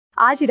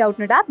आज ही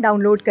Doubtnut app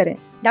download करें।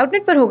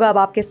 डाउटनट पर होगा अब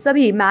आपके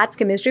सभी मैथ्स,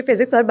 केमिस्ट्री,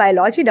 फिजिक्स और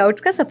बायोलॉजी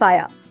डाउट्स का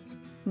सफाया।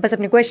 बस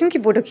अपने क्वेश्चन की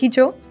फोटो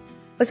खींचो,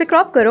 उसे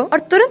क्रॉप करो और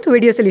तुरंत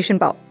वीडियो सोल्यूशन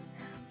पाओ।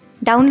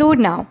 Download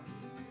now.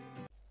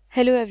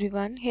 Hello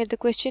everyone, here the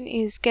question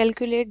is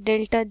calculate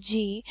delta G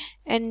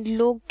and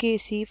log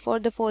Kc for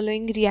the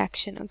following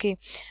reaction. Okay,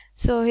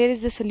 so here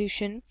is the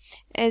solution.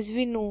 As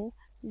we know,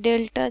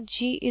 delta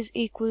G is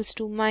equals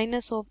to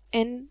minus of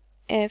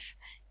NF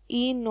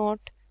E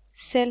naught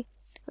cell.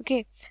 Okay,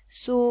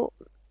 so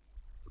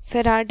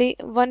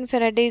one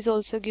Faraday is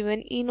also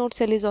given, E naught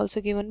cell is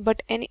also given,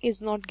 but N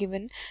is not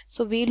given.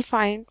 So we'll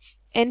find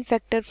N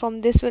factor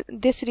from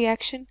this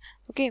reaction.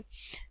 Okay,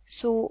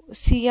 so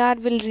Cr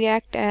will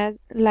react as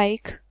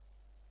like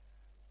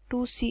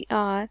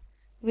 2Cr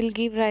will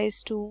give rise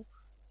to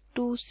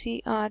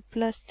 2Cr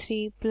plus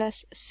 3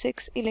 plus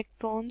 6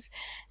 electrons,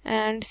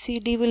 and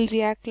Cd will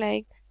react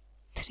like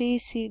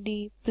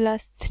 3Cd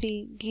plus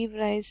 3 give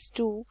rise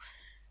to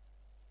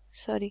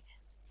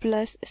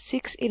plus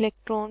 6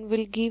 electron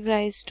will give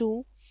rise to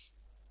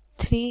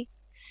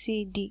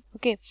 3Cd.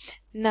 Okay,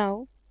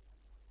 now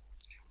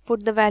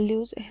put the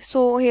values.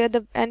 So here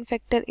the N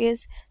factor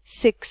is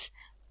 6.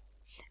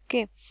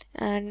 Okay,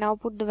 and now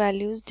put the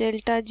values.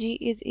 Delta G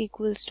is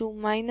equals to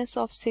minus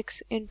of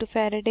 6 into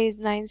Faraday is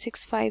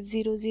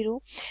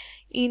 96500.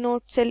 E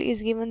naught cell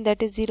is given,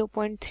 that is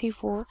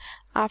 0.34.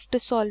 After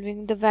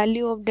solving, the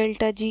value of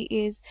delta G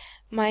is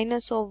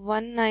minus of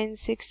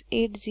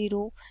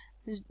 19680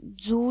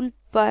 joule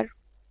per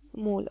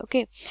mole.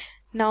 Okay,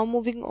 now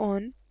moving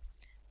on,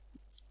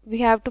 we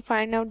have to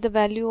find out the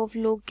value of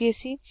log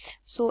Kc.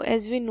 So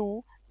as we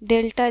know,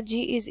 delta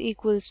G is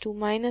equals to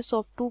minus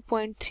of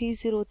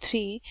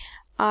 2.303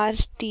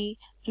 RT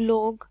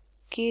log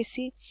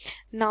Kc.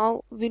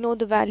 Now we know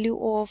the value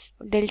of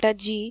delta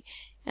G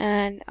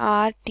and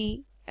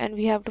RT, and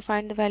we have to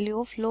find the value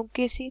of log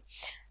Kc.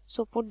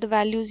 So put the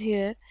values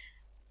here.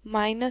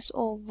 Minus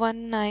of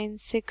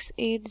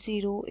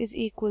 19680 is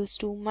equals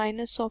to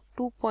minus of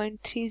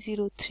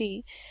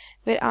 2.303,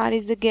 where R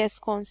is the gas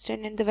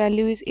constant and the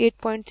value is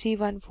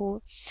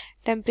 8.314.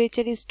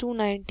 Temperature is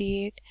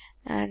 298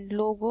 and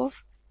log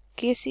of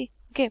Kc.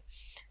 Okay,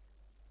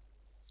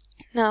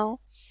 now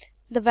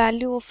the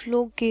value of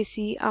log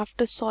Kc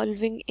after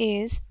solving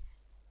is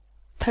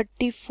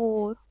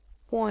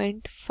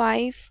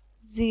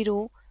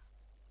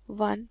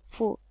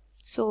 34.5014.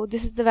 So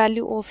this is the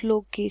value of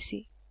log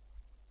Kc.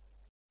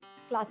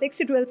 Class 6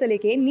 से 12 से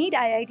लेके NEET,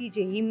 IIT,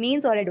 JEE,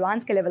 mains और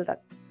advance के level तक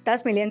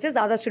 10 million से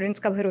ज्यादा students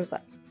का भरोसा।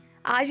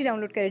 आज ही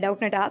डाउनलोड करें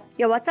डाउटनट ऐप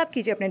या व्हाट्सएप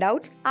कीजिए अपने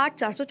डाउट्स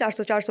 8400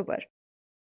 400 400 पर।